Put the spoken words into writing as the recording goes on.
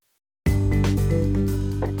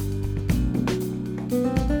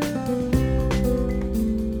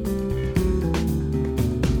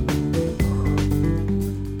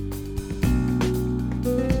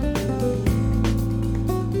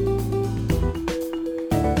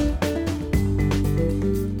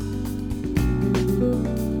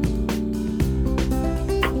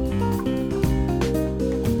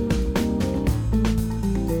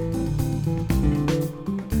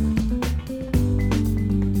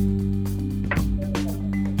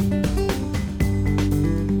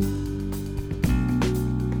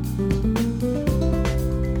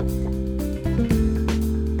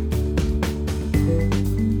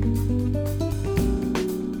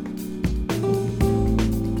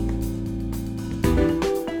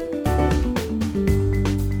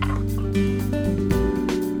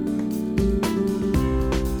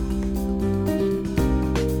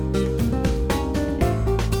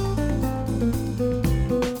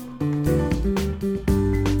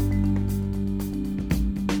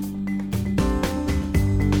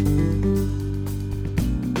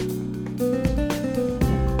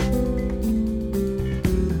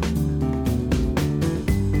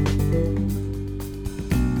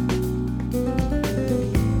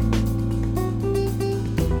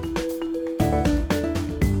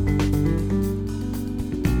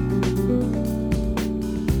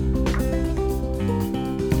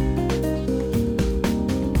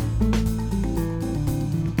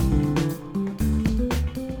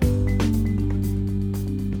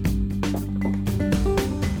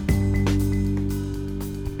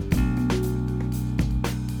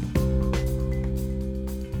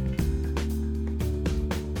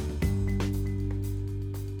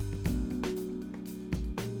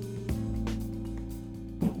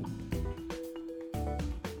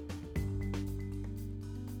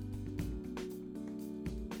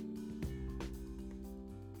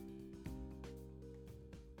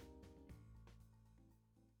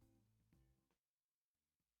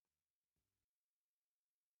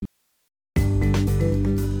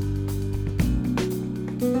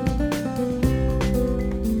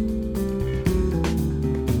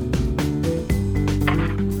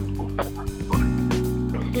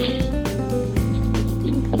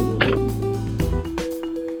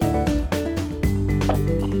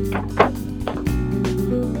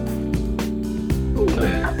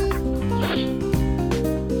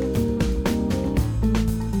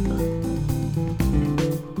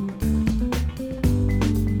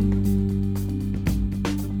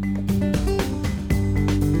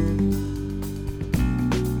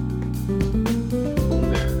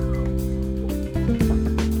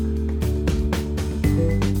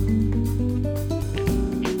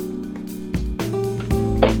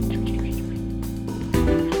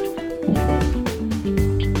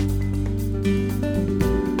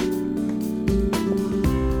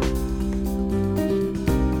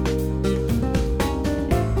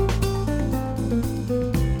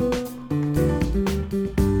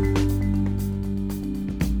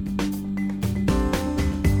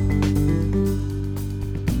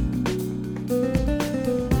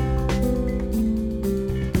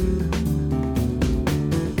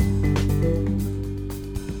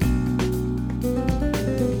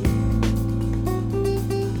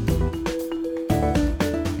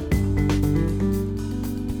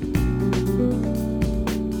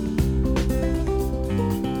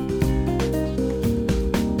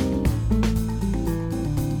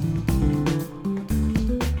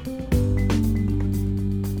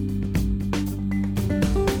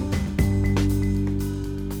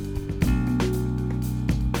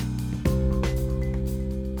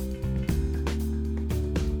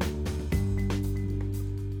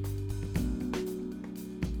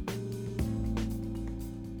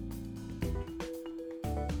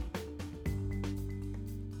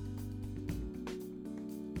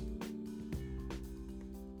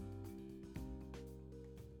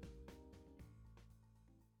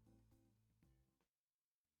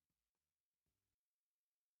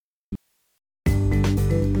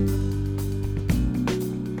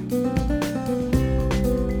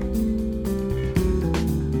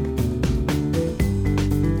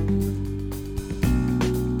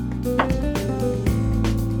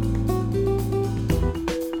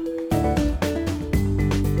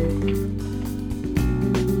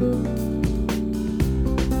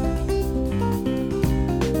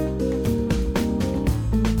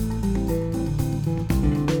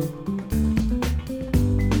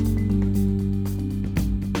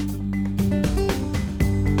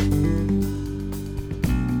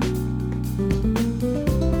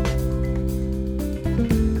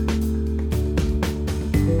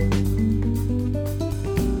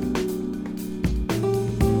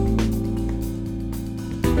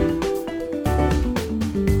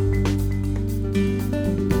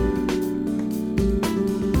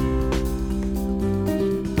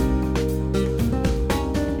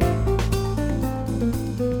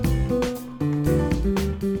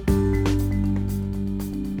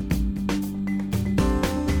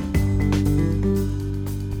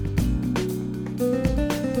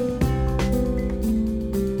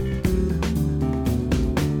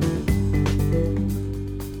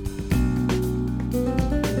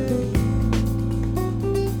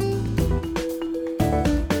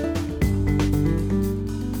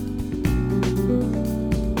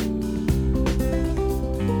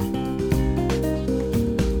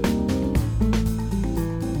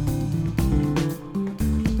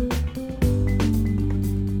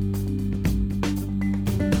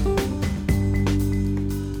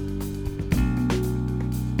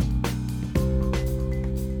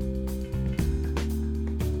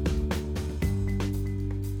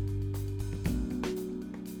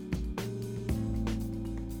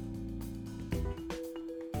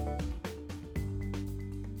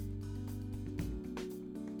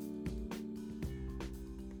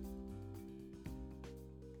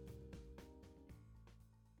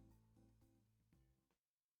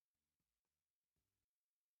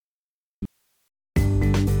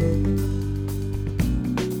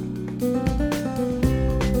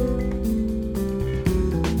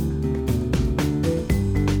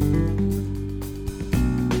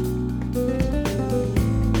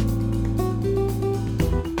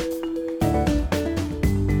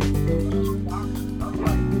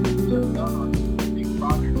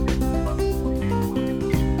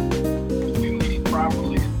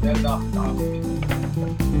up, Doc.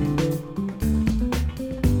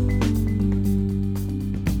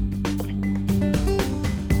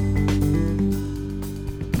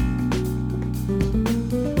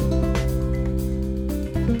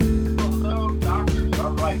 Hello, doctors.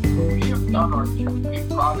 All right. So we have done our 2 new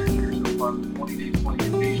products here so far, the 20 Days 20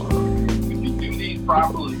 Vacation. If you do these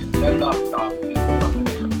properly and set it up, Doc, this is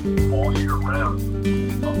something all year round.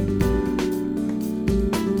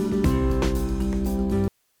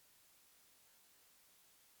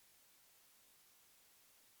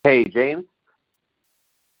 Hey, James.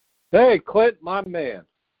 Hey, Clint, my man.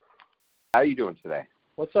 How you doing today?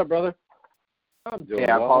 What's up, brother? I'm doing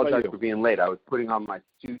I well. apologize for being late. I was putting on my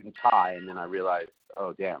suit and tie, and then I realized,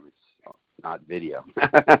 oh, damn, it's not video.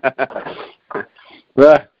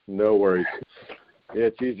 No worries. Yeah,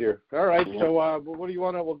 it's easier. All right, so what do you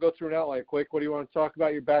want to, we'll go through an outline quick. What do you want to talk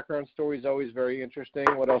about? Your background story is always very interesting.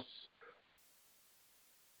 What else?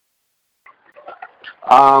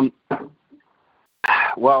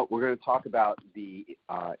 Well, we're going to talk about the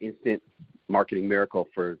instant marketing miracle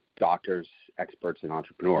for doctors, experts, and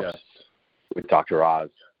entrepreneurs with Dr. Oz,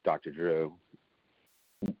 Dr. Drew,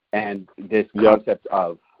 and this concept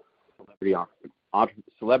of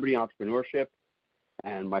celebrity entrepreneurship,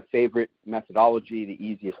 and my favorite methodology, the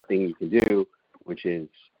easiest thing you can do, which is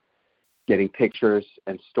getting pictures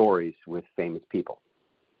and stories with famous people.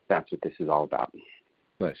 That's what this is all about.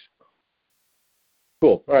 Nice.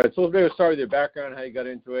 Cool. All right, so let's maybe start with your background, how you got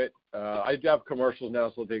into it. I do have commercials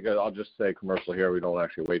now, so I'll just say commercial here. We don't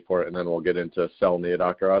actually wait for it, and then we'll get into selling the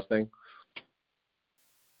Dr. Oz thing.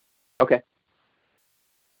 Okay.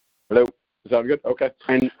 Hello? Sound good? Okay.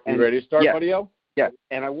 And you ready to start, buddy? Yes,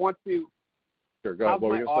 and I want to... Sure, go ahead.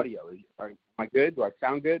 How's my audio? Am I good? Do I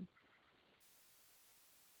sound good?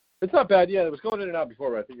 It's not bad. Yeah, it was going in and out before,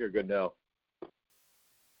 but I think you're good now.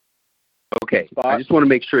 Okay. I just want to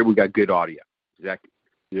make sure we got good audio. Exactly.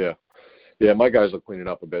 Yeah. Yeah, my guys will clean it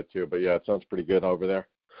up a bit too, but yeah, it sounds pretty good over there.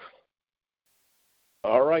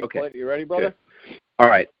 All right, okay. Clint, you ready, brother? Good. All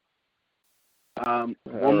right.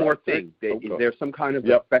 One more thing. Is there some kind of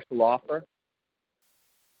a special offer?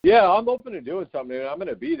 Yeah, I'm open to doing something. I'm going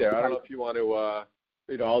to be there. I don't know if you want to,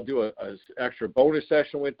 I'll do a extra bonus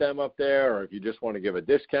session with them up there, or if you just want to give a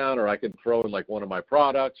discount, or I can throw in like one of my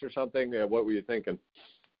products or something. What were you thinking?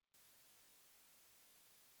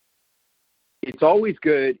 It's always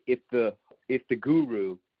good if the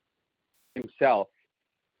guru himself,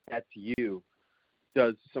 that's you,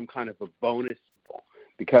 does some kind of a bonus,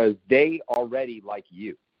 because they already like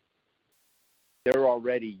you. They're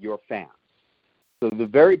already your fans. So the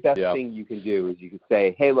very best thing you can do is you can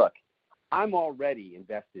say, hey, look, I'm already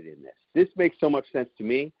invested in this. This makes so much sense to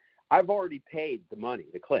me. I've already paid the money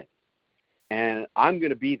to Clint, and I'm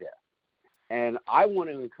going to be there. And I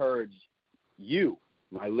want to encourage you,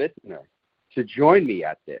 my listener, to join me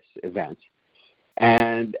at this event.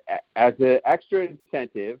 And as an extra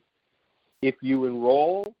incentive, if you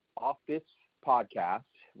enroll off this podcast,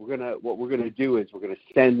 what we're gonna do is we're gonna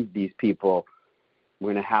send these people.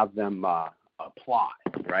 We're gonna have them apply,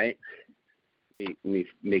 right? Let me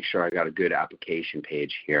make sure I got a good application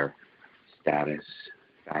page here.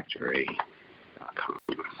 Statusfactory.com.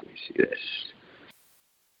 Let me see this.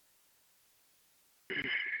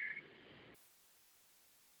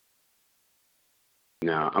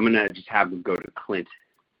 No, I'm gonna just have them go to Clint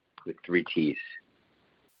with 3 T's.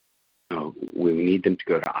 No, we need them to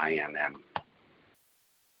go to IMM.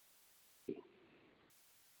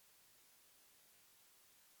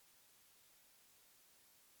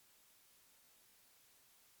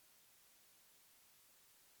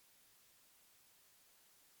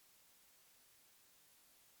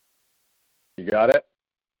 You got it?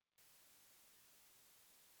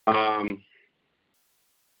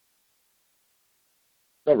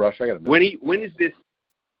 No rush. I got it. When is this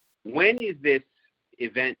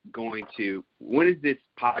event going to? When is this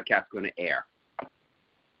podcast going to air?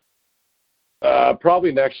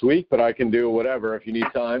 Probably next week, but I can do whatever if you need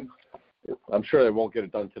time. I'm sure they won't get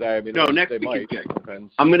it done today. I mean, no, next week is good.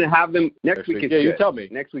 Depends. I'm going to have them next week. Is good. You tell me.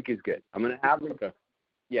 Next week is good. I'm going to have them. Okay.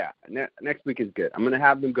 Yeah, next week is good. I'm going to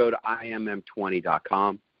have them go to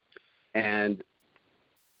imm20.com, and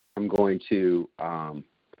I'm going to.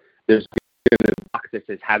 There's a box that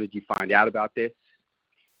says, "How did you find out about this?"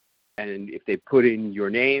 And if they put in your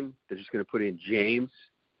name, they're just going to put in James.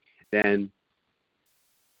 Then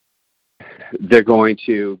they're going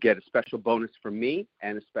to get a special bonus from me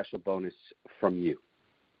and a special bonus from you.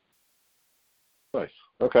 Nice.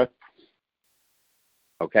 Okay.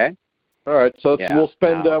 Okay. All right. So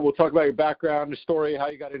we'll talk about your background, your story, how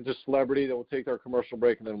you got into celebrity. Then we'll take our commercial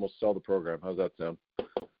break, and then we'll sell the program. How's that sound?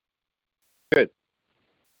 Good.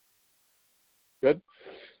 Good?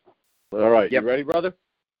 All right. Yep. You ready, brother?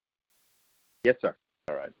 Yes, sir.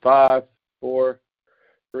 All right. 5, 4,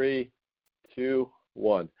 3, 2,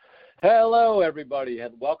 1. Hello, everybody,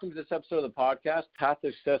 and welcome to this episode of the podcast, Path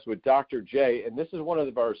to Success with Dr. J. And this is one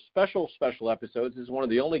of our special episodes. This is one of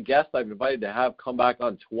the only guests I've invited to have come back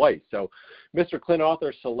on twice. So, Mr. Clint,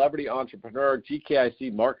 author, celebrity entrepreneur,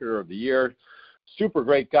 GKIC Marketer of the Year, super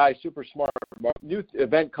great guy, super smart. New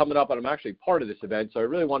event coming up, and I'm actually part of this event. So I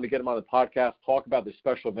really wanted to get him on the podcast, talk about this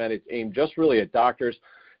special event. It's aimed just really at doctors.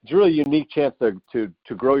 It's a really unique chance to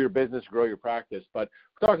grow your business, grow your practice. But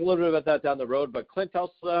we'll talk a little bit about that down the road. But Clint, tell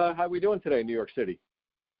us how are we doing today in New York City?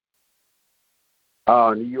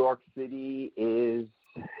 New York City is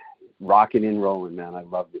rocking and rolling, man. I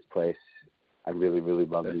love this place. I really, really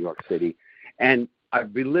love New York City. And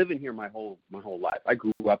I've been living here my whole life. I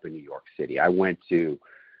grew up in New York City. I went to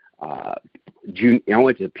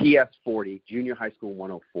PS 40, Junior High School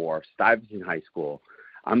 104, Stuyvesant High School.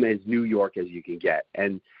 I'm as New York as you can get.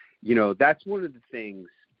 And, you know, that's one of the things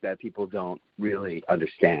that people don't really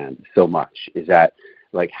understand so much is that,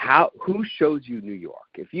 like, who shows you New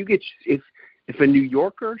York? If a New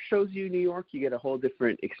Yorker shows you New York, you get a whole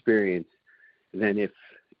different experience than if,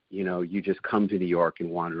 you know, you just come to New York and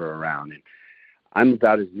wander around. And I'm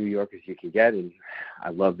about as New York as you can get, and I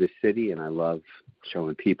love this city, and I love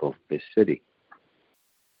showing people this city.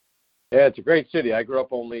 Yeah, it's a great city. I grew up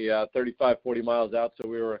only 35, 40 miles out, so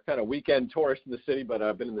we were kind of weekend tourists in the city, but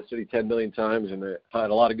I've been in the city 10 million times and had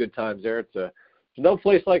a lot of good times there. There's no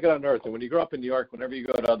place like it on earth. And when you grow up in New York, whenever you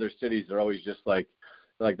go to other cities, they're always just like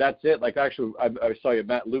that's it. Like, actually, I saw you at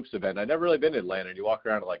Matt Loop's event. I've never really been to Atlanta, and you walk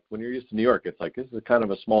around, like, when you're used to New York, it's like, this is kind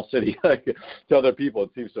of a small city. Like, to other people,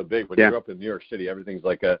 it seems so big. When you grow up in New York City, everything's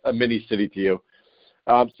like a mini city to you.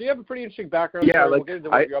 So you have a pretty interesting background. Yeah, we'll get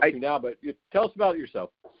into what you're up to now, but tell us about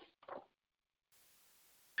yourself.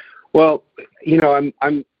 Well, you know,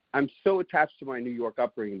 I'm so attached to my New York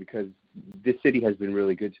upbringing because this city has been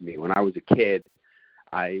really good to me. When I was a kid,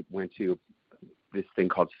 I went to this thing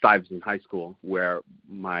called Stuyvesant High School, where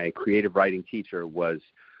my creative writing teacher was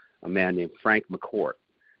a man named Frank McCourt.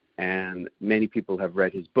 And many people have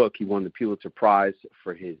read his book. He won the Pulitzer Prize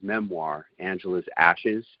for his memoir, Angela's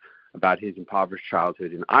Ashes, about his impoverished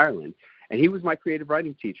childhood in Ireland. And he was my creative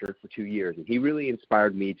writing teacher for 2 years, and he really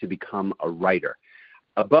inspired me to become a writer.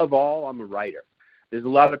 Above all, I'm a writer. There's a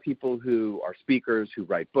lot of people who are speakers who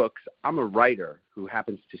write books. I'm a writer who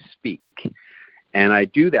happens to speak. And I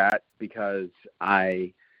do that because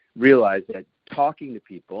I realize that talking to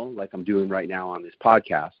people, like I'm doing right now on this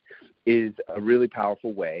podcast, is a really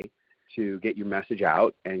powerful way to get your message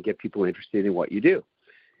out and get people interested in what you do.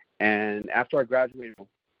 And after I graduated,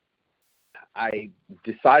 I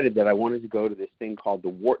decided that I wanted to go to this thing called the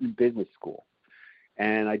Wharton Business School.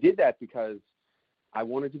 And I did that because I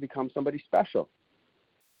wanted to become somebody special.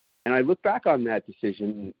 And I look back on that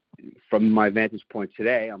decision from my vantage point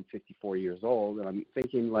today. I'm 54 years old, and I'm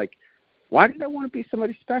thinking, like, why did I want to be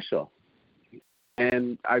somebody special?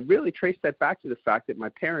 And I really trace that back to the fact that my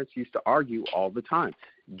parents used to argue all the time.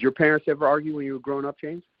 Did your parents ever argue when you were growing up,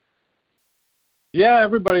 James? Yeah,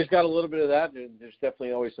 everybody's got a little bit of that, and there's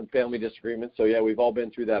definitely always some family disagreements. So, yeah, we've all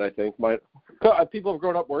been through that, I think. People have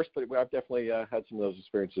grown up worse, but I've definitely had some of those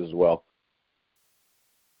experiences as well.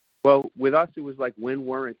 Well, with us, it was like, when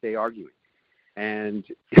weren't they arguing? And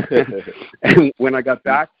and when I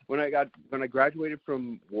graduated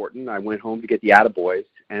from Wharton, I went home to get the attaboys.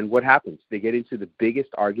 And what happens? They get into the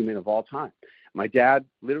biggest argument of all time. My dad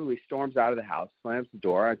literally storms out of the house, slams the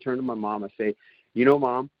door. I turn to my mom. I say, you know,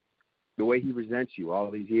 Mom, the way he resents you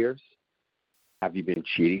all these years, have you been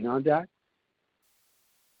cheating on Dad?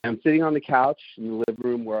 I'm sitting on the couch in the living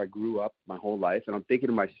room where I grew up my whole life, and I'm thinking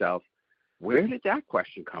to myself, where did that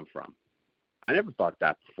question come from? I never thought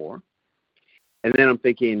that before. And then I'm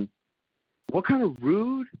thinking, what kind of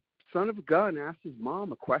rude son of a gun asked his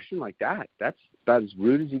mom a question like that? That's about as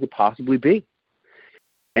rude as you could possibly be.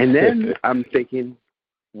 And then I'm thinking,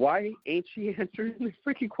 why ain't she answering the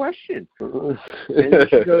freaking question? And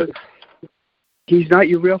she goes, he's not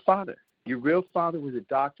your real father. Your real father was a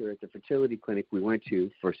doctor at the fertility clinic we went to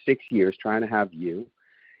for 6 years trying to have you,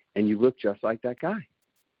 and you look just like that guy.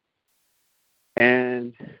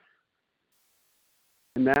 And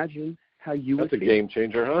imagine how you would feel. That's a game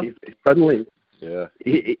changer, huh? Suddenly, yeah,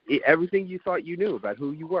 everything you thought you knew about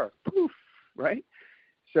who you were, poof, right?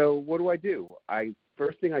 So what do?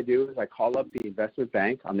 First thing I do is I call up the investment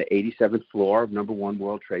bank on the 87th floor of number 1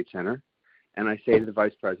 World Trade Center, and I say to the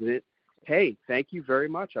vice president, hey, thank you very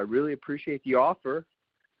much. I really appreciate the offer,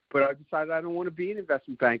 but I've decided I don't want to be an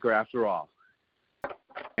investment banker after all.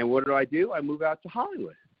 And what do? I move out to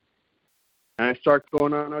Hollywood. And I start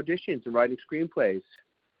going on auditions and writing screenplays.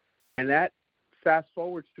 And that fast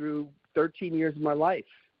forwards through 13 years of my life,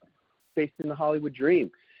 facing the Hollywood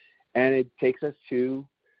dream. And it takes us to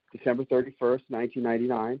December 31st,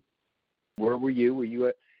 1999. Where were you? Were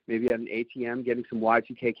you maybe at an ATM getting some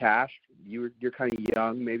Y2K cash? You're kind of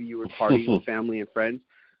young. Maybe you were partying with family and friends.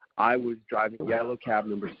 I was driving yellow cab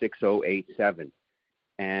number 6087.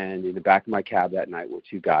 And in the back of my cab that night were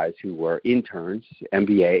two guys who were interns,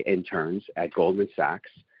 MBA interns at Goldman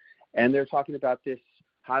Sachs. And they're talking about this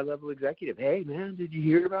high-level executive. Hey, man, did you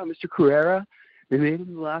hear about Mr. Carrera? They made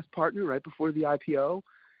him the last partner right before the IPO,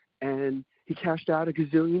 and he cashed out $1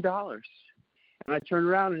 gazillion. And I turned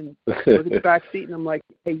around and look at the back seat, and I'm like,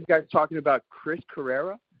 hey, you guys talking about Chris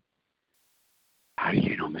Carrera? How do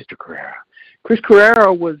you know Mr. Carrera? Chris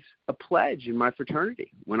Carrera was a pledge in my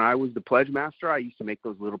fraternity. When I was the pledge master, I used to make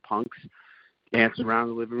those little punks dance around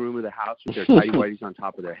the living room of the house with their tighty whities on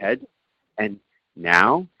top of their heads. And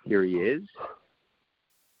now, here he is,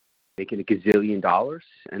 making $1 gazillion.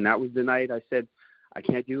 And that was the night I said, I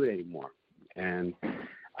can't do it anymore. And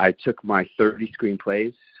I took my 30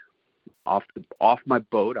 screenplays off my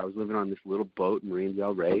boat. I was living on this little boat in Marina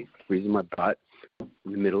del Rey, freezing my butt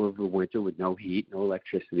in the middle of the winter with no heat, no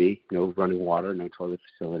electricity, no running water, no toilet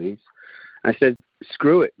facilities. I said,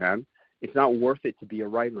 screw it, man. It's not worth it to be a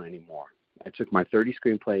writer anymore. I took my 30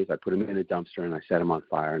 screenplays, I put them in a dumpster, and I set them on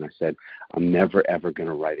fire, and I said, I'm never, ever going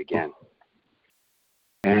to write again.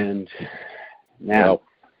 And now,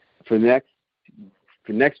 for the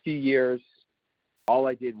next few years, all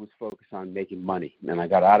I did was focus on making money. And I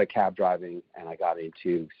got out of cab driving, and I got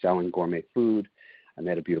into selling gourmet food. I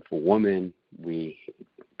met a beautiful woman. We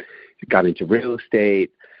got into real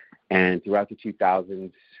estate. And throughout the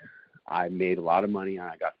 2000s, I made a lot of money. And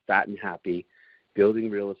I got fat and happy building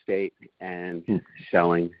real estate and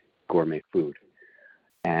selling gourmet food.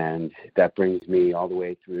 And that brings me all the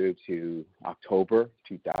way through to October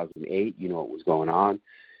 2008. You know what was going on.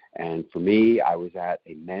 And for me, I was at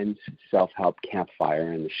a men's self-help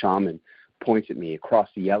campfire, and the shaman points at me across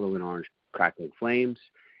the yellow and orange crackling flames,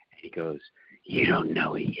 and he goes, you don't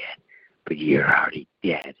know it yet, but you're already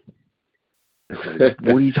dead. Said,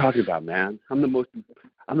 what are you talking about, man? I'm the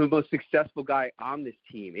most successful guy on this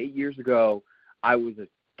team. 8 years ago, I was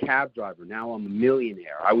a cab driver. Now I'm a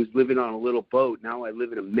millionaire. I was living on a little boat. Now I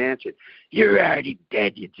live in a mansion. You're already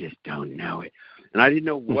dead. You just don't know it. And I didn't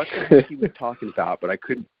know what the heck he was talking about, but I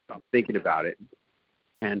couldn't stop thinking about it.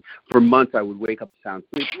 And for months, I would wake up sound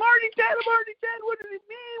sleep. I'm already dead. What does it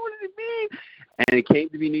mean? And it came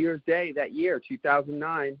to be New Year's Day that year,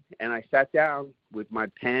 2009, and I sat down with my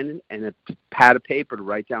pen and a pad of paper to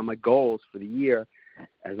write down my goals for the year,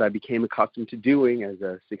 as I became accustomed to doing as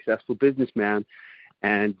a successful businessman.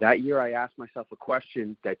 And that year, I asked myself a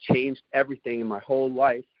question that changed everything in my whole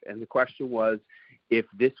life. And the question was, if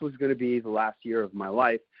this was going to be the last year of my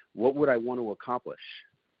life, what would I want to accomplish?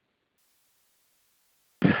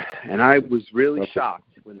 And I was really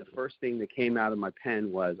shocked when the first thing that came out of my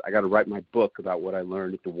pen was, I got to write my book about what I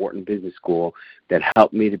learned at the Wharton Business School that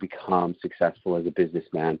helped me to become successful as a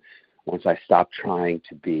businessman once I stopped trying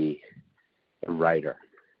to be a writer.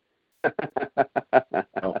 I'd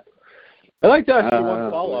like to ask you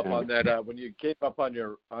one follow-up on that. When you came up on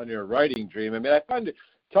your writing dream, I mean, I find it,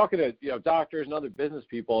 talking to doctors and other business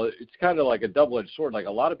people, it's kind of like a double-edged sword. Like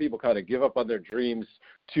a lot of people kind of give up on their dreams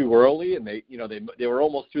too early, and they were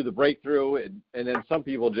almost through the breakthrough, and then some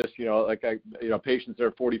people just patients that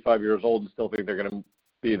are 45 years old and still think they're going to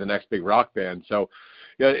be the next big rock band. So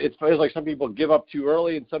it's like some people give up too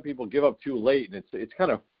early and some people give up too late, and it's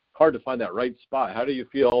kind of hard to find that right spot. How do you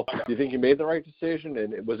feel? Do you think you made the right decision,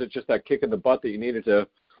 and was it just that kick in the butt that you needed to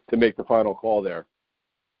make the final call there?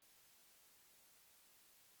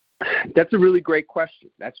 That's a really great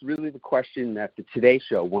question. That's really the question that the Today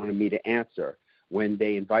Show wanted me to answer when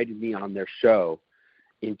they invited me on their show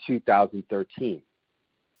in 2013.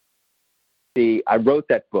 See, I wrote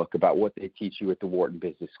that book about what they teach you at the Wharton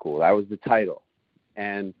Business School. That was the title.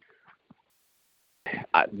 And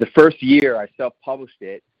the first year I self-published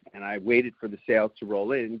it, and I waited for the sales to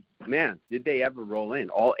roll in. Man, did they ever roll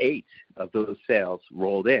in? All 8 of those sales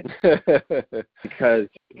rolled in because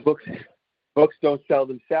books don't sell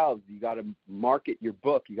themselves. You got to market your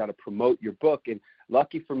book. You got to promote your book. And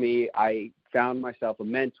lucky for me, I found myself a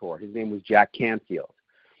mentor. His name was Jack Canfield.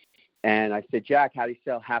 And I said, Jack, how do you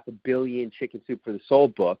sell 500 million Chicken Soup for the Soul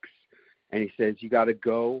books? And he says, you got to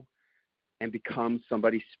go and become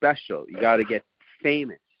somebody special. You got to get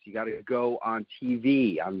famous. You got to go on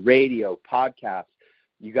TV, on radio, podcasts.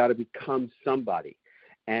 You got to become somebody.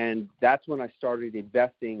 And that's when I started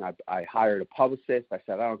investing. I hired a publicist. I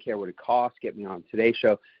said, I don't care what it costs, get me on Today's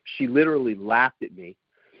Show. She literally laughed at me.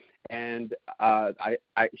 And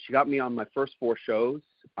she got me on my first 4 shows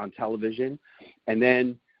on television. And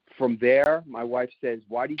then from there, my wife says,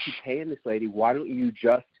 why do you keep paying this lady? Why don't you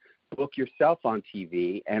just book yourself on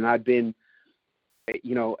TV? And I've been,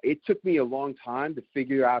 it took me a long time to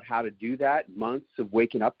figure out how to do that, months of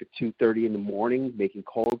waking up at 2:30 in the morning, making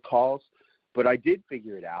cold calls. But I did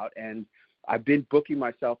figure it out, and I've been booking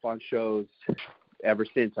myself on shows ever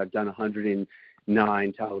since. I've done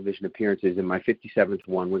 109 television appearances, and my 57th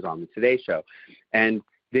one was on the Today Show. And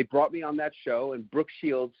they brought me on that show, and Brooke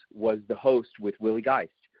Shields was the host with Willie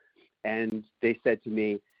Geist. And they said to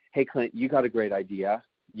me, hey, Clint, you got a great idea.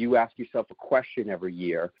 You ask yourself a question every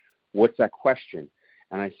year. What's that question?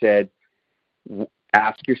 And I said,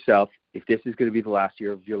 ask yourself, if this is going to be the last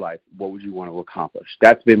year of your life, what would you want to accomplish?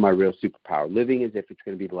 That's been my real superpower, living as if it's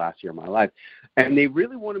going to be the last year of my life. And they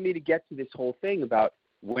really wanted me to get to this whole thing about,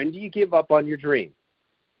 when do you give up on your dream?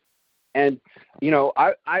 And,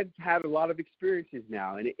 I've had a lot of experiences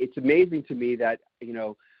now, and it's amazing to me that,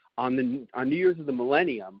 on New Year's of the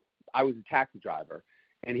millennium, I was a taxi driver.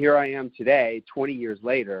 And here I am today, 20 years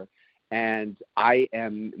later, and I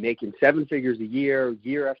am making 7 figures a year,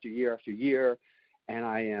 year after year after year. And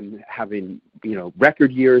I am having,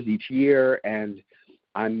 record years each year, and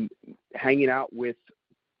I'm hanging out with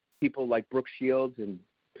people like Brooke Shields, and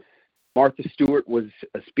Martha Stewart was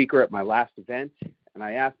a speaker at my last event, and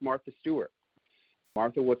I asked Martha Stewart,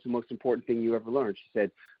 Martha, what's the most important thing you ever learned? She said,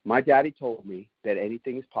 my daddy told me that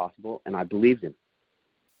anything is possible, and I believed him.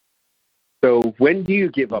 So when do you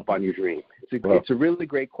give up on your dream? It's a really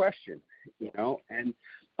great question, and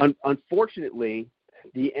unfortunately,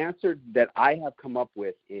 the answer that I have come up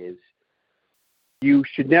with is you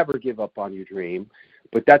should never give up on your dream,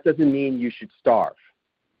 but that doesn't mean you should starve.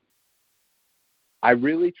 I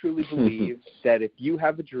really, truly believe that if you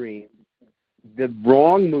have a dream, the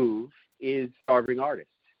wrong move is starving artists.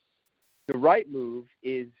 The right move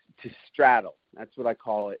is to straddle. That's what I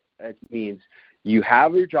call it. It means you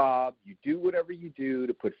have your job, you do whatever you do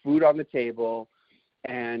to put food on the table,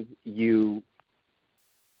 and you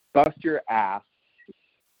bust your ass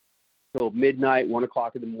till midnight, 1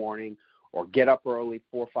 o'clock in the morning, or get up early,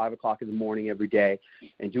 4 or 5 o'clock in the morning every day,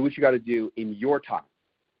 and do what you got to do in your time.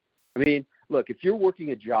 I mean, look, if you're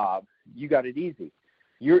working a job, you got it easy.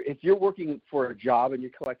 If you're working for a job and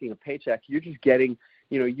you're collecting a paycheck, you're just getting,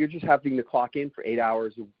 you're just having to clock in for 8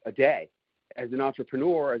 hours a day. As an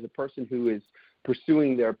entrepreneur, as a person who is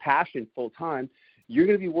pursuing their passion full time, you're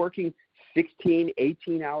going to be working 16,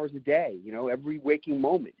 18 hours a day. Every waking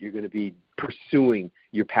moment, you're going to be pursuing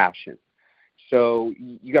your passion. So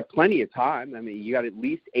you got plenty of time. I mean, you got at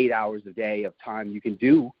least 8 hours a day of time you can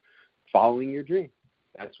do following your dream.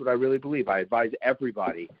 That's what I really believe. I advise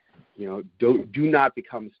everybody, do not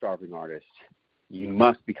become a starving artist. You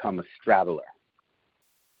must become a straddler.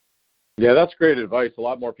 Yeah, that's great advice. A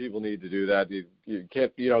lot more people need to do that. You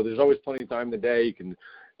can't, there's always plenty of time in the day. You can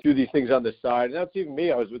do these things on the side. And that's even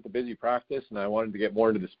me. I was with the busy practice, and I wanted to get more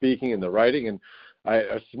into the speaking and the writing. And I had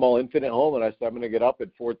a small infant at home, and I said, I'm going to get up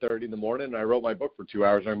at 4:30 in the morning. And I wrote my book for 2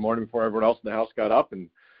 hours every morning before everyone else in the house got up, and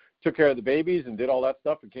took care of the babies and did all that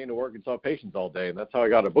stuff and came to work and saw patients all day. And that's how I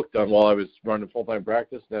got a book done while I was running full-time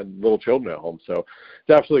practice and had little children at home. So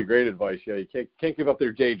it's absolutely great advice. Yeah, you can't give up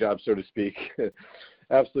their day job, so to speak.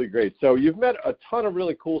 Absolutely great. So you've met a ton of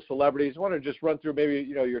really cool celebrities. I want to just run through maybe,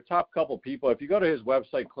 your top couple people. If you go to his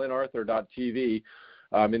website, clintarthur.tv,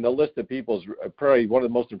 in the list of people is probably one of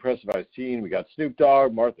the most impressive I've seen. We got Snoop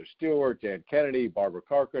Dogg, Martha Stewart, Dan Kennedy, Barbara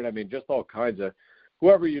Corcoran. I mean, just all kinds of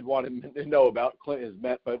whoever you'd want to know about Clint has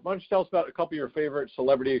met. But why don't you tell us about a couple of your favorite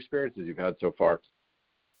celebrity experiences you've had so far?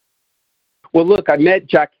 Well, look, I met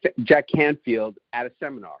Jack Canfield at a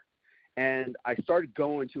seminar, and I started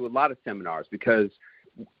going to a lot of seminars because,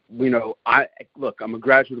 I'm a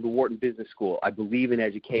graduate of the Wharton Business School. I believe in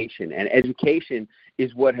education, and education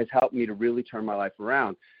is what has helped me to really turn my life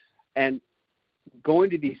around. And going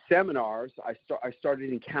to these seminars, I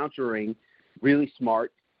started encountering really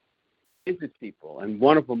smart business people, and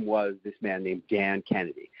one of them was this man named Dan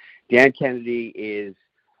Kennedy. Dan Kennedy is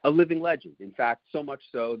a living legend. In fact, so much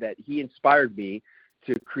so that he inspired me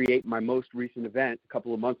to create my most recent event a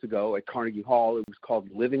couple of months ago at Carnegie Hall. It was called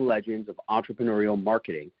Living Legends of Entrepreneurial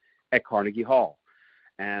Marketing at Carnegie Hall.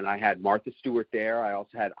 And I had Martha Stewart there. I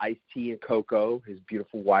also had Ice-T and Coco, his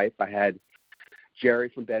beautiful wife. I had Jerry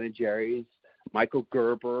from Ben & Jerry's, Michael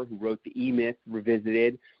Gerber, who wrote the E-Myth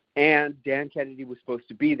Revisited, and Dan Kennedy was supposed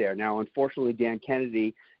to be there. Now, unfortunately, Dan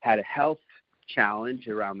Kennedy had a health challenge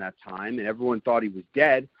around that time, and everyone thought he was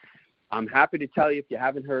dead. I'm happy to tell you, if you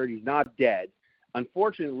haven't heard, he's not dead.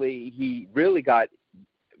 Unfortunately, he really got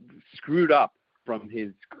screwed up from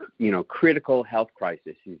his, critical health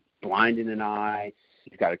crisis. He's blind in an eye.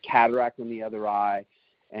 He's got a cataract in the other eye,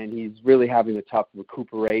 and he's really having a tough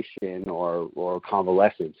recuperation or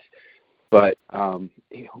convalescence. But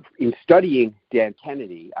in studying Dan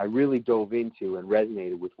Kennedy, I really dove into and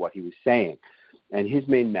resonated with what he was saying. And his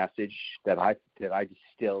main message that I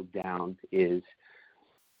distilled down is,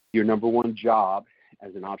 your number one job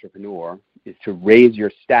as an entrepreneur is to raise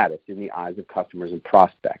your status in the eyes of customers and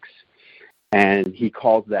prospects. And he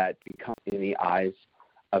calls that becoming in the eyes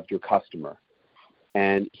of your customer.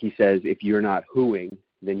 And he says, if you're not whoing,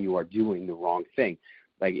 then you are doing the wrong thing.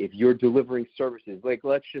 Like, if you're delivering services, like,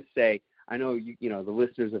 let's just say, I know the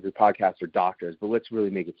listeners of your podcast are doctors, but let's really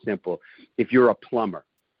make it simple. If you're a plumber,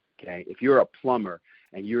 okay, if you're a plumber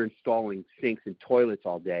and you're installing sinks and toilets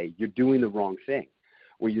all day, you're doing the wrong thing.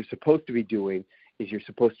 What you're supposed to be doing is you're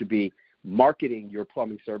supposed to be marketing your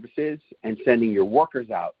plumbing services and sending your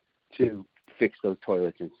workers out to fix those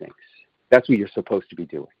toilets and sinks. That's what you're supposed to be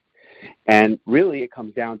doing. And really, it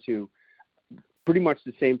comes down to pretty much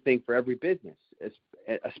the same thing for every business,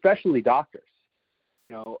 especially doctors.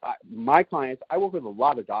 My clients, I work with a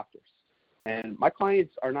lot of doctors, and my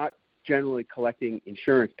clients are not generally collecting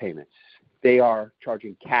insurance payments. They are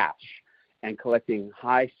charging cash and collecting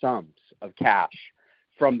high sums of cash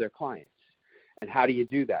from their clients. And how do you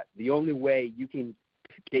do that? The only way you can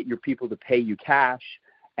get your people to pay you cash,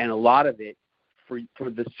 and a lot of it for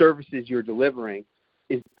the services you're delivering,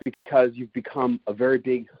 is because you've become a very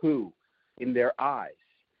big who in their eyes,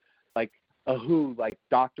 like a who, like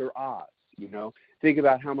Dr. Oz. Think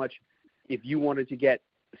about how much, if you wanted to get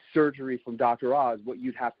surgery from Dr. Oz, what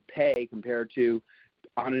you'd have to pay compared to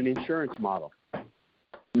on an insurance model.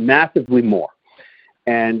 Massively more.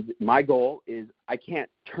 And my goal is, I can't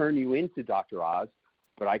turn you into Dr. Oz,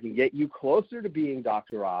 but I can get you closer to being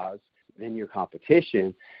Dr. Oz than your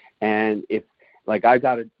competition. And if, like, I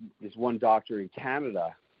got this one doctor in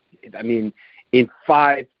Canada, I mean, in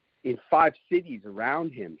five cities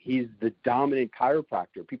around him, he's the dominant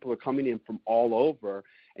chiropractor. People are coming in from all over,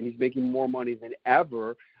 and he's making more money than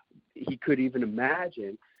ever he could even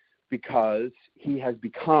imagine, because he has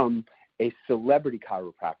become a celebrity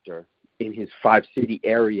chiropractor in his 5-city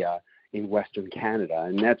area in Western Canada.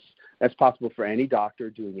 And that's possible for any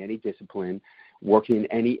doctor doing any discipline, working in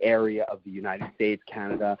any area of the United States,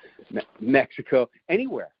 Canada, Mexico,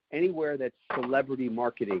 anywhere that's celebrity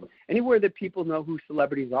marketing, anywhere that people know who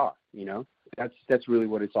celebrities are. That's really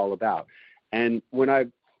what it's all about. And when I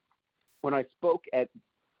spoke at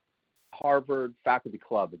Harvard Faculty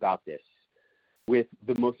Club about this with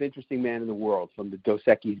the most interesting man in the world from the Dos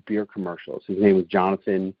Equis beer commercials, his name was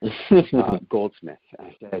Jonathan Goldsmith.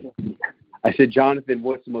 I said, Jonathan,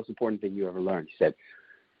 what's the most important thing you ever learned? He said,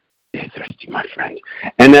 "Stay thirsty, my friend."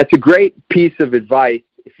 And that's a great piece of advice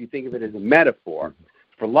if you think of it as a metaphor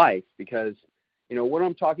for life, because what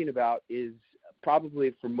I'm talking about is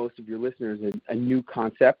probably for most of your listeners a new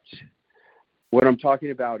concept. What I'm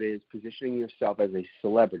talking about is positioning yourself as a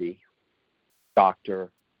celebrity,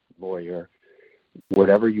 doctor, lawyer,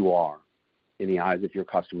 whatever you are, in the eyes of your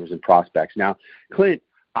customers and prospects. Now, Clint,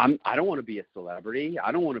 I don't want to be a celebrity.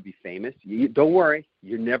 I don't want to be famous. Don't worry,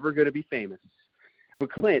 you're never going to be famous.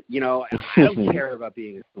 But Clint, I don't care about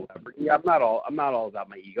being a celebrity. I'm not all about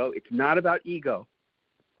my ego. It's not about ego.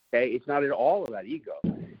 Okay, it's not at all about ego.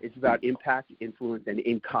 It's about impact, influence, and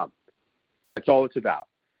income. That's all it's about.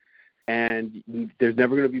 And there's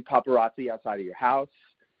never going to be paparazzi outside of your house.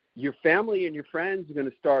 Your family and your friends are going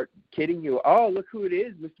to start kidding you. Oh, look who it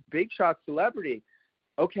is, Mr. Big Shot Celebrity.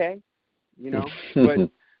 Okay, But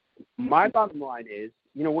my bottom line is,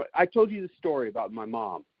 what I told you the story about my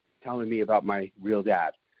mom telling me about my real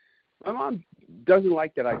dad. My mom doesn't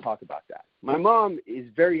like that I talk about that. My mom is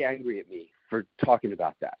very angry at me for talking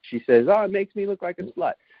about that. She says, "Oh, it makes me look like a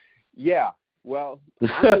slut." Yeah, well,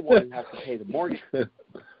 I'm the one who has to pay the mortgage.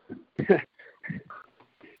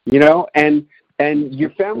 And your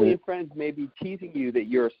family and friends may be teasing you that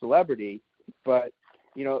you're a celebrity, but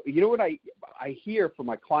you know what I hear from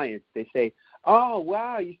my clients? They say, "Oh,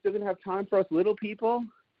 wow, you still gonna have time for us little people?"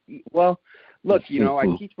 Well, look,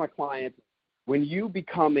 I teach my clients, when you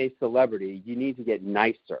become a celebrity, you need to get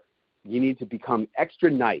nicer. You need to become extra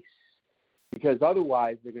nice, because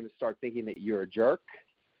otherwise they're going to start thinking that you're a jerk.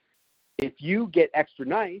 If you get extra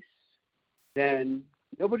nice, then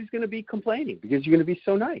nobody's going to be complaining, because you're going to be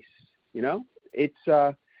so nice. It's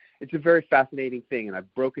a very fascinating thing, and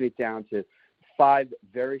I've broken it down to 5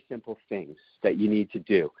 very simple things that you need to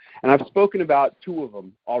do. And I've spoken about 2 of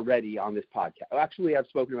them already on this podcast. Actually, I've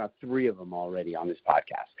spoken about 3 of them already on this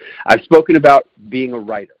podcast. I've spoken about being a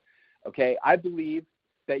writer. Okay, I believe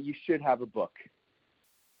that you should have a book.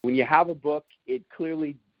 When you have a book, it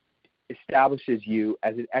clearly establishes you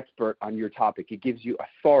as an expert on your topic. It gives you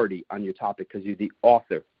authority on your topic because you're the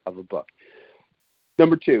author of a book.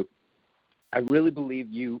 Number 2, I really believe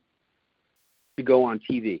you should go on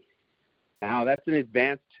TV. Now, that's an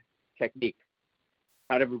advanced technique.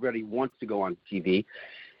 Not everybody wants to go on TV.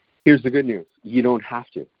 Here's the good news. You don't have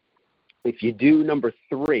to. If you do number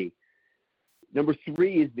 3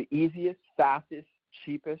 is the easiest, fastest,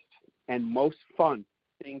 cheapest, and most fun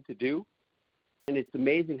thing to do. And it's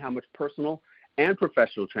amazing how much personal and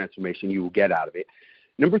professional transformation you will get out of it.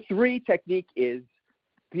 Number 3 technique is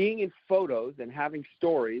being in photos and having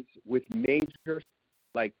stories with majors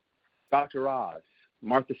like Dr. Oz,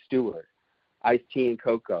 Martha Stewart, Ice-T and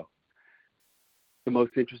Coco, the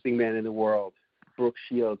most interesting man in the world, Brooke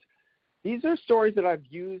Shields. These are stories that I've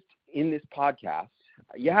used in this podcast.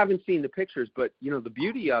 You haven't seen the pictures, but, you know, the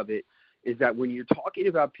beauty of it is that when you're talking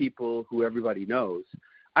about people who everybody knows,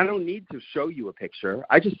 I don't need to show you a picture.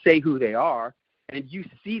 I just say who they are, and you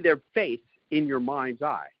see their face in your mind's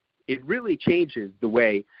eye. It really changes the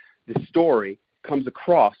way the story comes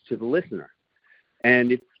across to the listener.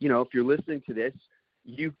 And if you're listening to this,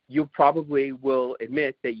 you probably will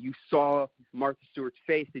admit that you saw Martha Stewart's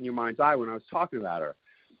face in your mind's eye when I was talking about her.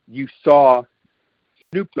 You saw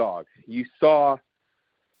Snoop Dogg. You saw,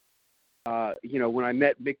 when I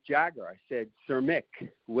met Mick Jagger, I said, Sir Mick,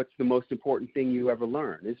 what's the most important thing you ever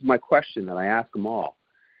learned? This is my question that I ask them all.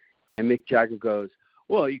 And Mick Jagger goes,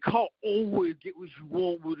 well, you can't always get what you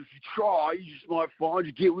want, but if you try, you just might find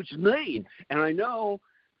you get what you need. And I know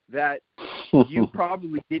that you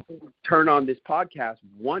probably didn't turn on this podcast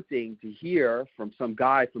wanting to hear from some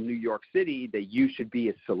guy from New York City that you should be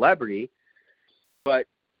a celebrity. But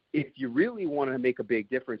if you really want to make a big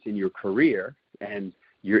difference in your career and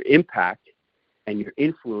your impact and your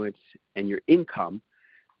influence and your income,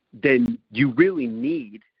 then you really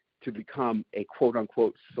need to become a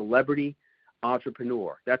quote-unquote celebrity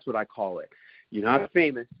entrepreneur. That's what I call it. You're not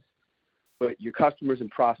famous, but your customers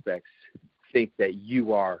and prospects think that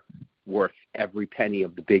you are worth every penny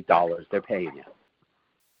of the big dollars they're paying you.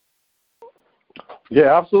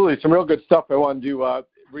 Yeah, absolutely. Some real good stuff I wanted to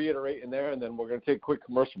reiterate in there, and then we're going to take a quick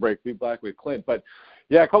commercial break, be back with Clint. But,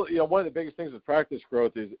 yeah, one of the biggest things with practice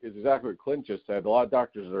growth is exactly what Clint just said. A lot of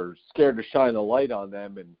doctors are scared to shine the light on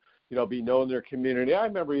them and, be known in their community. I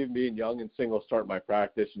remember even being young and single, starting my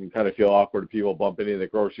practice, and you kind of feel awkward to people bumping into the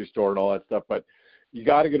grocery store and all that stuff. But you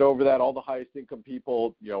got to get over that. All the highest income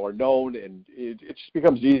people, are known, and it just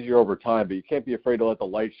becomes easier over time. But you can't be afraid to let the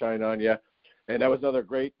light shine on you. And that was another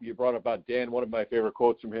great, you brought up about Dan. One of my favorite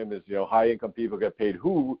quotes from him is, high income people get paid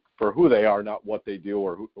for who they are, not what they do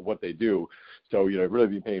or what they do. So, really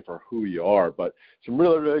be paid for who you are. But some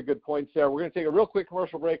really, really good points there. We're going to take a real quick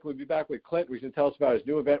commercial break. We'll be back with Clint. He's going to tell us about his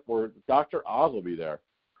new event where Dr. Oz will be there.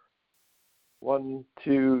 1,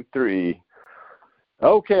 2, 3.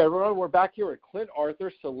 Okay, everyone, we're back here with Clint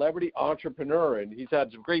Arthur, celebrity entrepreneur, and he's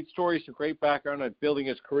had some great stories, some great background on building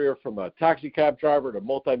his career from a taxi cab driver to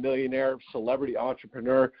multimillionaire, celebrity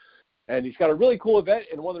entrepreneur, and he's got a really cool event,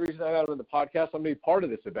 and one of the reasons I got him on the podcast, I'm going to be part of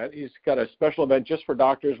this event. He's got a special event just for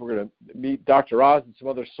doctors. We're going to meet Dr. Oz and some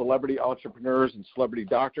other celebrity entrepreneurs and celebrity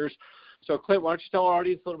doctors. So, Clint, why don't you tell our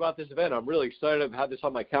audience a little about this event? I'm really excited. I've had this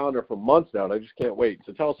on my calendar for months now, and I just can't wait.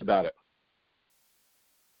 So tell us about it.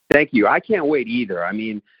 Thank you. I can't wait either. I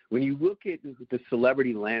mean, when you look at the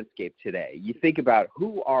celebrity landscape today, you think about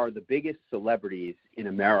who are the biggest celebrities in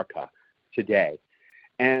America today.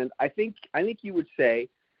 And I think you would say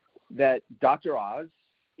that Dr. Oz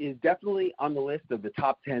is definitely on the list of the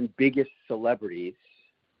top 10 biggest celebrities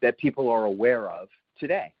that people are aware of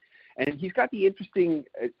today. And he's got the interesting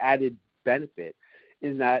added benefit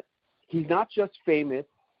is that he's not just famous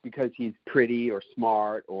because he's pretty or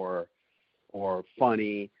smart or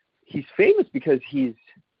funny. He's famous because he's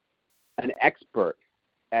an expert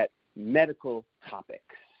at medical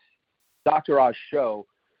topics. Dr. Oz's show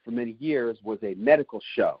for many years was a medical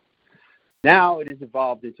show. Now it has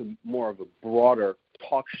evolved into more of a broader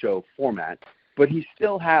talk show format, but he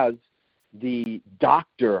still has the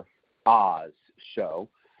Dr. Oz show,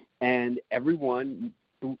 and everyone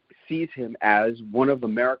sees him as one of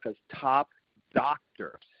America's top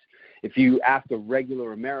doctors. If you ask a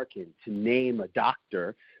regular American to name a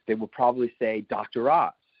doctor, they will probably say Dr.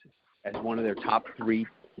 Oz as one of their top 3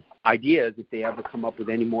 ideas if they ever come up with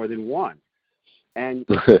any more than one. And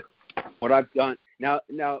what I've done,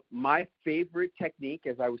 Now, my favorite technique,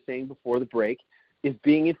 as I was saying before the break, is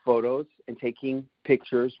being in photos and taking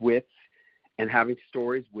pictures with and having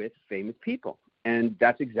stories with famous people. And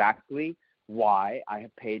that's exactly why I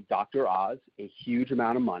have paid Dr. Oz a huge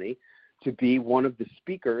amount of money to be one of the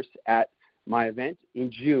speakers at my event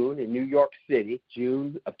in June in New York City,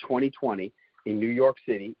 June of 2020 in New York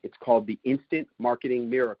City. It's called the Instant Marketing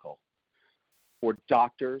Miracle for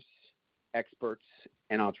doctors, experts,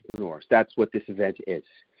 and entrepreneurs. That's what this event is.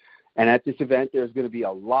 And at this event, there's going to be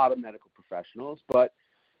a lot of medical professionals, but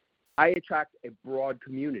I attract a broad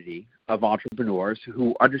community of entrepreneurs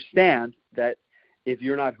who understand that if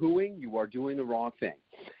you're not whoing, you are doing the wrong thing.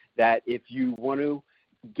 That if you want to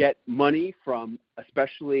get money from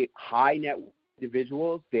especially high net worth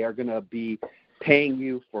individuals, they are going to be paying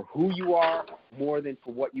you for who you are more than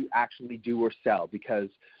for what you actually do or sell. Because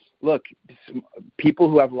look, people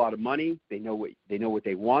who have a lot of money, they know what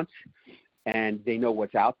they want, and they know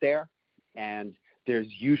what's out there, and there's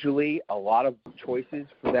usually a lot of choices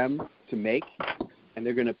for them to make, and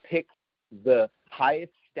they're going to pick the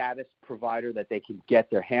highest status provider that they can get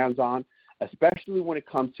their hands on, especially when it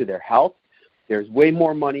comes to their health. There's way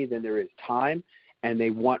more money than there is time, and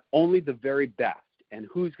they want only the very best. And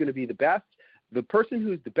who's going to be the best? The person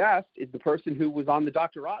who's the best is the person who was on the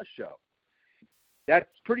Dr. Oz show. That's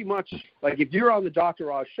pretty much, like, if you're on the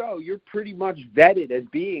Dr. Oz show, you're pretty much vetted as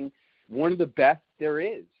being one of the best there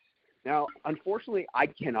is. Now, unfortunately, I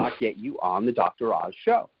cannot get you on the Dr. Oz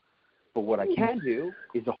show. But what I can do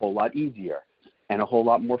is a whole lot easier and a whole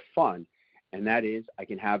lot more fun. And that is, I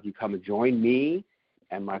can have you come and join me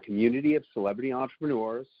and my community of celebrity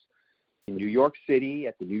entrepreneurs in New York City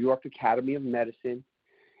at the New York Academy of Medicine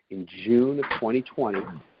in June of 2020.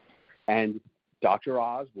 And Dr.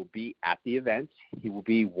 Oz will be at the event. He will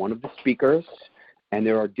be one of the speakers. And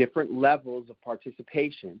there are different levels of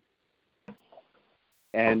participation.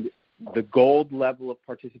 And the gold level of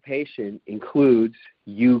participation includes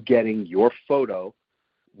you getting your photo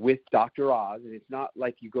with Dr. Oz. And it's not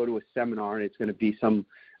like you go to a seminar and it's going to be some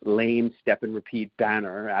lame step and repeat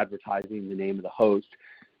banner advertising the name of the host.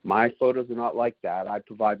 My photos are not like that. I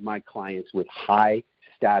provide my clients with high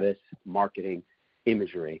status marketing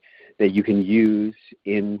imagery that you can use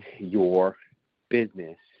in your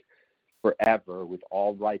business forever with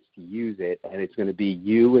all rights to use it. And it's going to be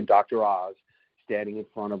you and Dr. Oz standing in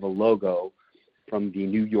front of a logo from the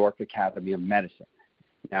New York Academy of Medicine.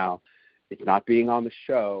 Now, it's not being on the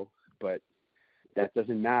show, but that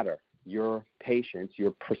doesn't matter. Your patients,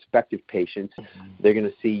 your prospective patients, they're going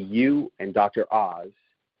to see you and Dr. Oz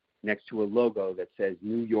next to a logo that says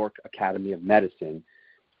New York Academy of Medicine,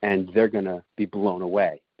 and they're going to be blown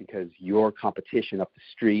away because your competition up the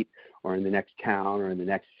street or in the next town or in the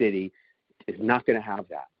next city is not going to have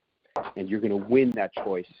that. And you're going to win that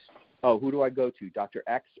choice. Oh, who do I go to, Dr.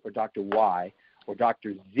 X or Dr. Y or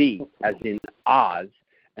Dr. Z, as in Oz?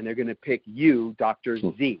 And they're going to pick you, Dr.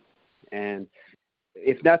 Z. And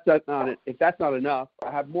if that's not enough, I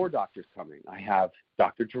have more doctors coming. I have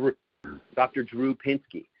Dr. Drew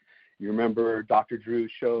Pinsky. You remember Dr. Drew's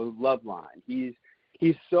show Loveline.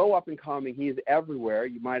 He's so up and coming. He's everywhere.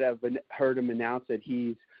 You might have heard him announce that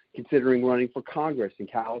he's considering running for Congress in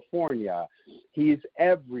California. He's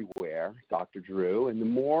everywhere, Dr. Drew. And the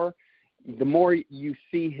more you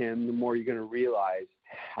see him, the more you're going to realize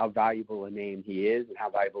how valuable a name he is and how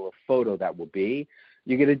valuable a photo that will be.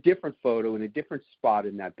 You get a different photo in a different spot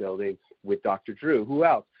in that building with Dr. Drew. Who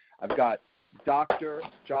else? I've got Dr.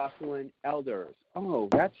 Jocelyn Elders. Oh,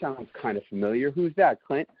 that sounds kind of familiar. Who's that,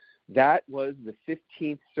 Clint? That was the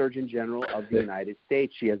 15th Surgeon General of the United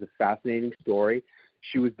States. She has a fascinating story.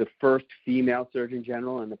 She was the first female Surgeon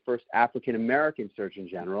General and the first African-American Surgeon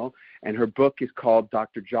General, and her book is called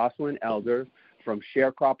Dr. Jocelyn Elders, From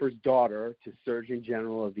Sharecropper's Daughter to Surgeon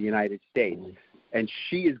General of the United States. And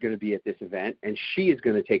she is going to be at this event, and she is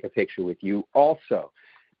going to take a picture with you also.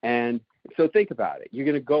 And so think about it. You're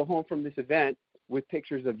going to go home from this event with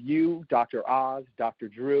pictures of you, Dr. Oz, Dr.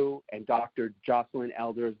 Drew, and Dr. Jocelyn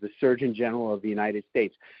Elders, the Surgeon General of the United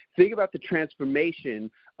States. Think about the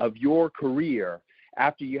transformation of your career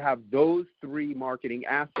after you have those three marketing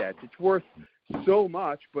assets. It's worth so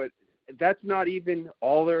much, but that's not even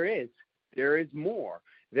all there is. There is more.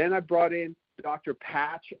 Then I brought in Dr.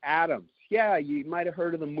 Patch Adams. Yeah, you might have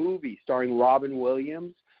heard of the movie starring Robin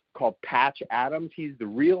Williams called Patch Adams. He's the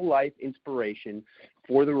real-life inspiration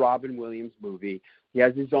for the Robin Williams movie. He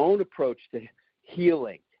has his own approach to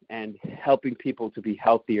healing and helping people to be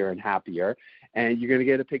healthier and happier, and you're going to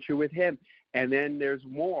get a picture with him. And then there's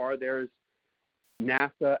more. There's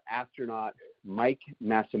NASA astronaut Mike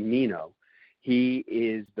Massimino. He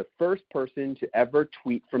is the first person to ever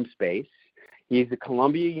tweet from space. He's a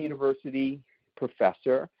Columbia University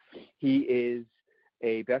professor. He is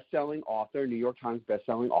a best-selling author, New York Times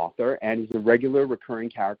best-selling author, and he's a regular recurring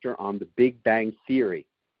character on The Big Bang Theory.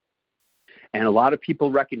 And a lot of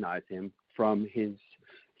people recognize him from his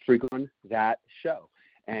frequent on that show.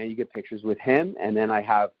 And you get pictures with him. And then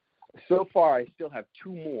I still have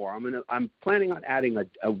two more. I'm planning on adding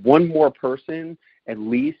a one more person at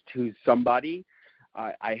least who's somebody.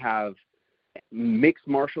 I have mixed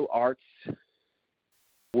martial arts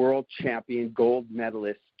world champion gold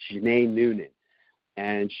medalist Janae Noonan.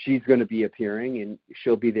 And she's going to be appearing, and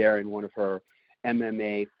she'll be there in one of her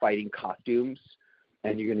MMA fighting costumes.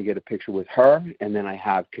 And you're going to get a picture with her. And then I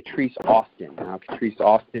have Catrice Austin. Now, Catrice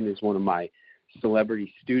Austin is one of my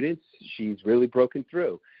celebrity students. She's really broken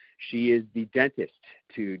through. She is the dentist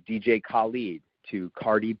to DJ Khaled, to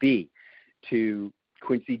Cardi B, to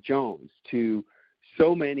Quincy Jones, to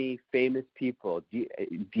so many famous people,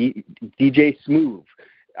 DJ Smooth.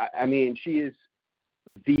 I mean, she is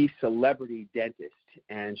the celebrity dentist,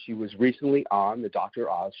 and she was recently on the Dr.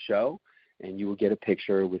 Oz show, and you will get a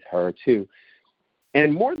picture with her too.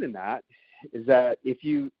 And more than that is that if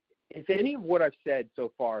any of what I've said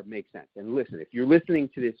so far makes sense, and listen, if you're listening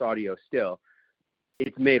to this audio still,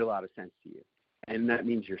 it's made a lot of sense to you, and that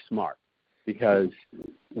means you're smart, because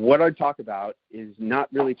what I talk about is not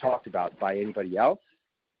really talked about by anybody else.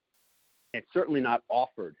 It's certainly not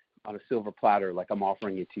offered on a silver platter like I'm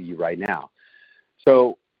offering it to you right now.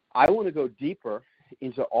 So I want to go deeper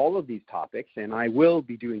into all of these topics, and I will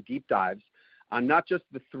be doing deep dives on not just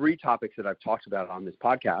the 3 topics that I've talked about on this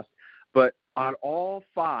podcast, but on all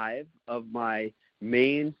 5 of my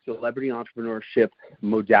main celebrity entrepreneurship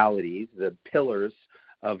modalities, the pillars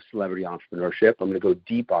of celebrity entrepreneurship. I'm going to go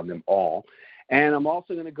deep on them all. And I'm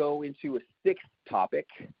also going to go into a 6th topic,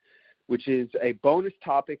 which is a bonus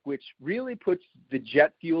topic which really puts the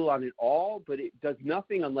jet fuel on it all, but it does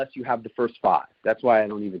nothing unless you have the first 5. That's why I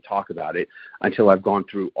don't even talk about it until I've gone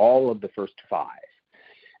through all of the first 5.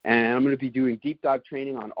 And I'm going to be doing deep dive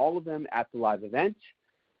training on all of them at the live event.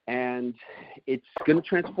 And it's going to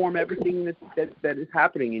transform everything that is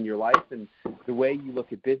happening in your life, and the way you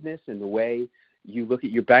look at business and the way you look at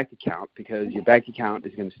your bank account, because your bank account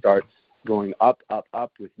is going to start going up, up,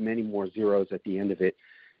 up with many more zeros at the end of it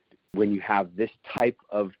when you have this type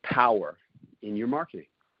of power in your marketing.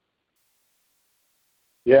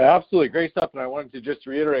 Yeah, absolutely. Great stuff. And I wanted to just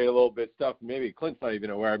reiterate a little bit stuff maybe Clint's not even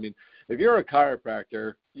aware. I mean, if you're a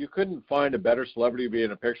chiropractor, you couldn't find a better celebrity to be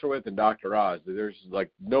in a picture with than Dr. Oz. There's like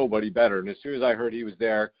nobody better. And as soon as I heard he was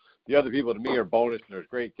there, the other people to me are bonus, and there's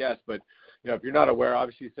great guests. But, you know, if you're not aware,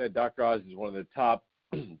 obviously you said Dr. Oz is one of the top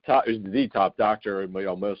the top doctor and, you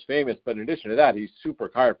know, most famous. But in addition to that, he's super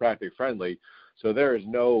chiropractic friendly. So there is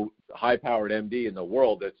no high-powered MD in the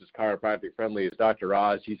world that's as chiropractic friendly as Dr.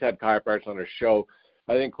 Oz. He's had chiropractors on his show,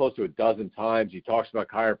 I think, close to a dozen times. He talks about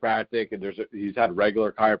chiropractic, and he's had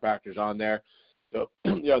regular chiropractors on there. So,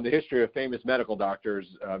 you know, in the history of famous medical doctors,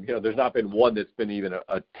 you know, there's not been one that's been even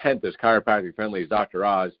a tenth as chiropractic friendly as Dr.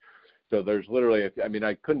 Oz. So there's literally, I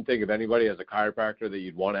couldn't think of anybody as a chiropractor that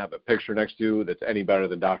you'd want to have a picture next to that's any better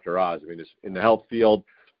than Dr. Oz. I mean, just in the health field,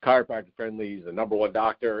 chiropractic friendly, he's the #1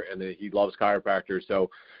 doctor, and he loves chiropractors. So,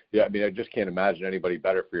 yeah, I mean, I just can't imagine anybody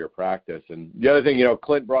better for your practice. And the other thing, you know,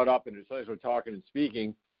 Clint brought up, and as soon as we're talking and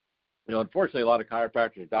speaking, you know, unfortunately, a lot of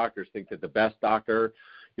chiropractors and doctors think that the best doctor,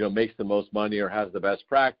 you know, makes the most money or has the best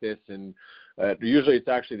practice, and usually it's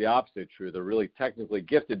actually the opposite true. The really technically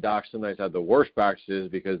gifted docs sometimes have the worst practices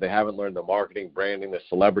because they haven't learned the marketing, branding, the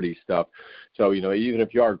celebrity stuff. So, you know, even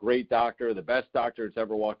if you are a great doctor, the best doctor that's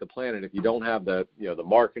ever walked the planet, if you don't have the, you know, the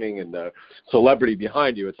marketing and the celebrity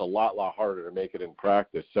behind you, it's a lot harder to make it in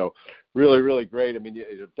practice. So really, really great. I mean,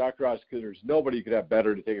 Dr. Oz, there's nobody you could have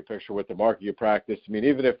better to take a picture with to market your practice. I mean,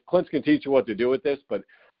 even if Clint can teach you what to do with this, but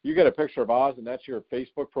you get a picture of Oz, and that's your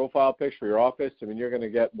Facebook profile picture for your office. I mean, you're going to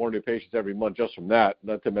get more new patients every month just from that,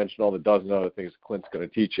 not to mention all the dozen other things Clint's going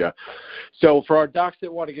to teach you. So for our docs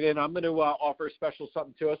that want to get in, I'm going to offer a special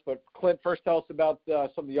something to us. But, Clint, first tell us about some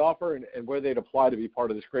of the offer and where they'd apply to be part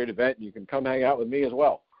of this great event. And you can come hang out with me as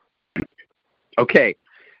well. Okay.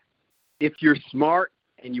 If you're smart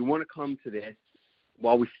and you want to come to this,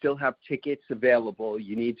 while we still have tickets available,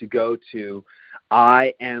 you need to go to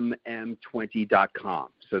IMM20.com.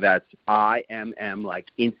 So that's IMM, like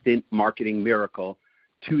Instant Marketing Miracle,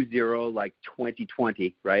 20 like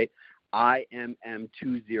 2020, right?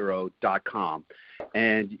 IMM20.com.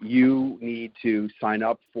 And you need to sign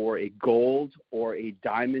up for a gold or a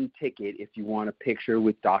diamond ticket if you want a picture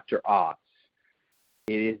with Dr. Oz.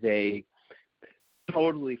 It is a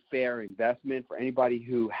totally fair investment for anybody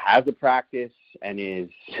who has a practice and is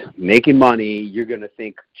making money. You're going to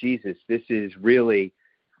think, Jesus, this is really,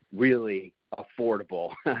 really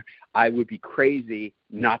affordable. I would be crazy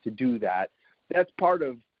not to do that. That's part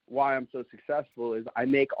of why I'm so successful is I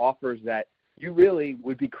make offers that you really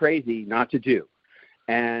would be crazy not to do.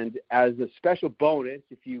 And as a special bonus,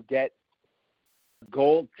 if you get a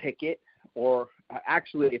gold ticket, or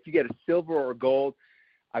actually if you get a silver or gold,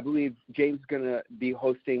 I believe James is going to be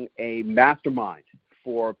hosting a mastermind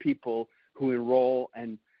for people who enroll.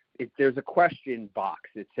 And there's a question box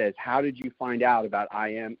that says, how did you find out about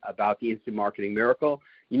about the Instant Marketing Miracle?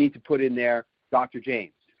 You need to put in there Dr.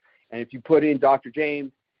 James. And if you put in Dr.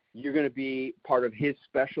 James, you're going to be part of his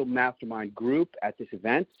special mastermind group at this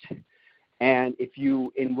event. And if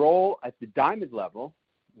you enroll at the diamond level,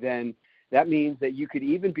 then that means that you could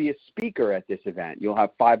even be a speaker at this event. You'll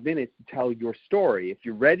have 5 minutes to tell your story. If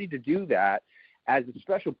you're ready to do that, as a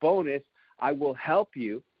special bonus, I will help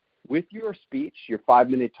you with your speech, your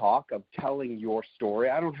 5-minute talk of telling your story.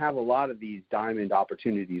 I don't have a lot of these diamond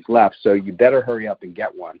opportunities left, so you better hurry up and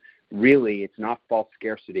get one. Really, it's not false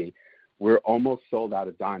scarcity. We're almost sold out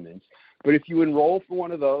of diamonds. But if you enroll for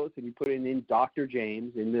one of those and you put in Dr.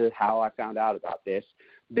 James into how I found out about this,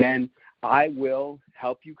 then I will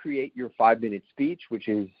help you create your 5-minute speech, which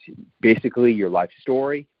is basically your life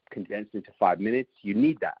story condensed into 5 minutes. You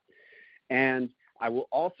need that. And I will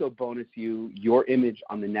also bonus you your image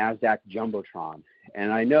on the NASDAQ Jumbotron.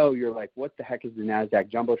 And I know you're like, what the heck is the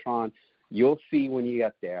NASDAQ Jumbotron? You'll see when you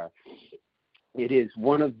get there. It is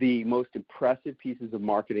one of the most impressive pieces of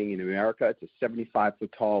marketing in America. It's a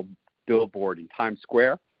 75-foot tall billboard in Times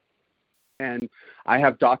Square. And I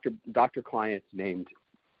have doctor clients named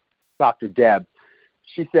Dr. Deb.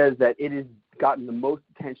 She says that it has gotten the most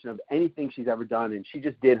attention of anything she's ever done, and she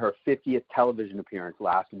just did her 50th television appearance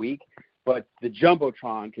last week. But the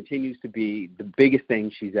Jumbotron continues to be the biggest thing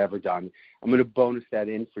she's ever done. I'm going to bonus that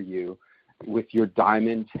in for you with your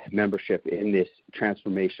diamond membership in this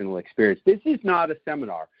transformational experience. This is not a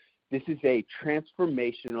seminar. This is a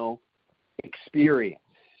transformational experience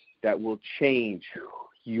that will change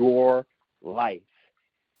your life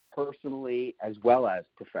personally as well as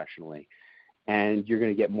professionally. And you're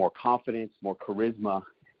going to get more confidence, more charisma.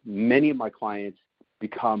 Many of my clients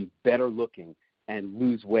become better looking and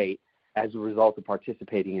lose weight as a result of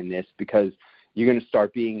participating in this, because you're going to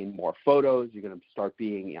start being in more photos, you're going to start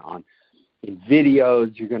being in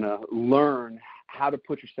videos, you're going to learn how to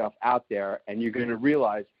put yourself out there, and you're going to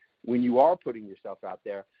realize when you are putting yourself out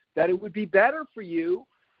there that it would be better for you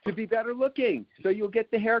to be better looking. So you'll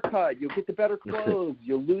get the haircut, you'll get the better clothes,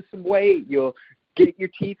 you'll lose some weight, you'll get your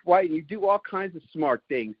teeth white, and you do all kinds of smart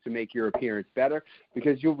things to make your appearance better,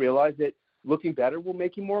 because you'll realize that looking better will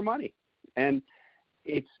make you more money. And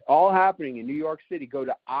it's all happening in New York City. Go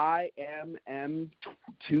to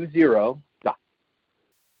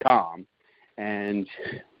imm20.com and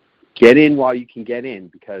get in while you can get in,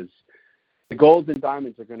 because the golds and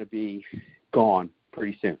diamonds are going to be gone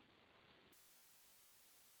pretty soon.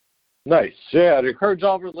 Nice. Yeah, I'd encourage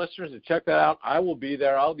all of our listeners to check that out. I will be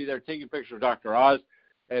there. I'll be there taking pictures of Dr. Oz.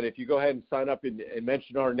 And if you go ahead and sign up and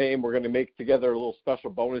mention our name, we're going to make together a little special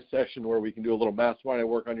bonus session where we can do a little mastermind and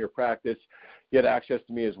work on your practice, get access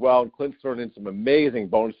to me as well. And Clint's thrown in some amazing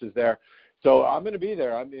bonuses there. So I'm going to be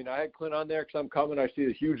there. I mean, I had Clint on there because I'm coming. I see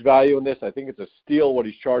the huge value in this. I think it's a steal what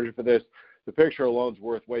he's charging for this. The picture alone is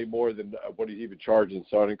worth way more than what he's even charging.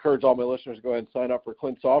 So I'd encourage all my listeners to go ahead and sign up for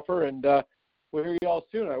Clint's offer. And we'll hear you all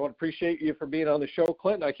soon. I want to appreciate you for being on the show,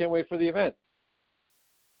 Clint. I can't wait for the event.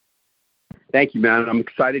 Thank you, man. I'm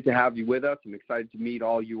excited to have you with us. I'm excited to meet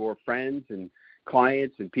all your friends and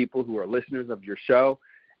clients and people who are listeners of your show.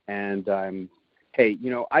 And hey,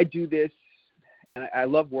 I do this, and I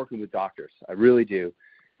love working with doctors. I really do.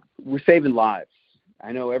 We're saving lives.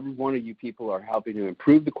 I know every one of you people are helping to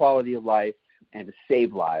improve the quality of life and to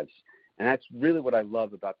save lives. And that's really what I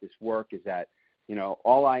love about this work, is that,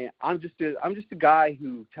 I'm just a guy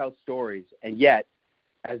who tells stories. And yet,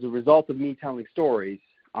 as a result of me telling stories,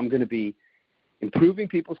 I'm going to be improving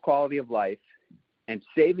people's quality of life and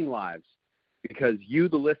saving lives, because you,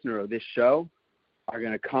 the listener of this show, are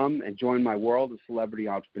going to come and join my world of celebrity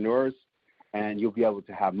entrepreneurs, and you'll be able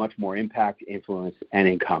to have much more impact, influence, and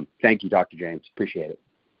income. Thank you, Dr. James. Appreciate it.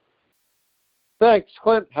 Thanks,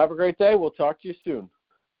 Clint. Have a great day. We'll talk to you soon.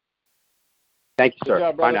 Thank you, sir. Good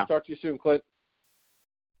job, brother. Bye now. Talk to you soon, Clint.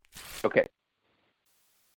 Okay.